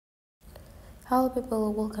Hello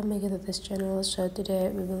people, welcome back to this channel. So today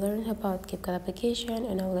we will learn about CapCut application,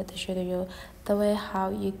 and I would like to show you the way how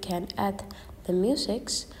you can add the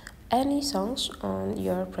musics, any songs on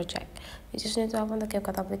your project. You just need to open the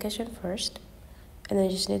CapCut application first, and then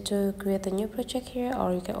you just need to create a new project here,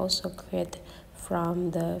 or you can also create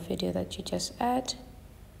from the video that you just add.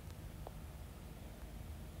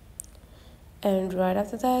 And right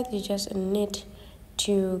after that, you just need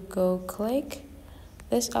to go click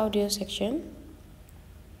this audio section,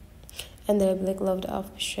 and there will be load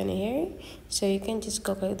option here, so you can just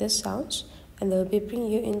go click this sounds, and they'll be bring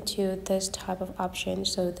you into this type of option.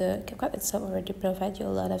 So the CapCut itself already provide you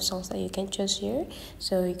a lot of songs that you can choose here,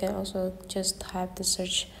 so you can also just type the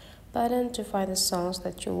search button to find the songs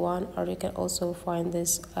that you want, or you can also find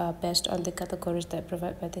this based on the categories that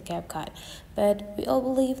provide by the CapCut. But we all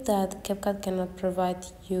believe that CapCut cannot provide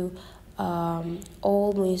you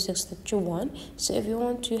all musics that you want. So if you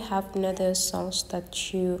want to have another songs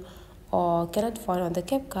that you cannot find on the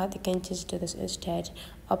CapCut, you can just do this instead.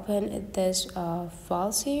 Open this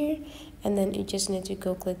files here, and then you just need to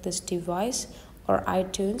go click this device or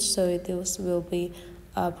iTunes, so this will be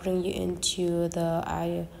bring you into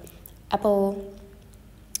the Apple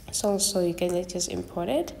songs, so you can just import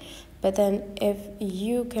it. But then if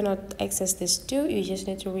you cannot access this too, you just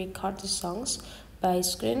need to record the songs by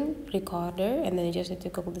screen recorder, and then you just need to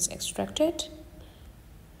go this extracted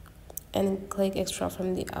and click extract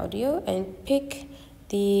from the audio and pick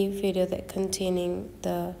the video that containing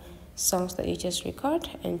the songs that you just record,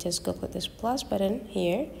 and just go click this plus button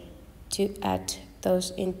here to add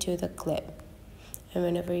those into the clip. And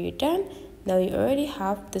whenever you're done, now you already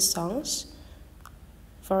have the songs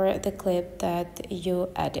for the clip that you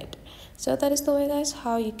added. So that is the way, guys,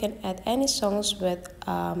 how you can add any songs with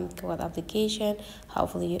CapCut application.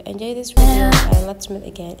 Hopefully you enjoy this video, and let's meet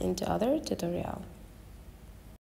again into other tutorial.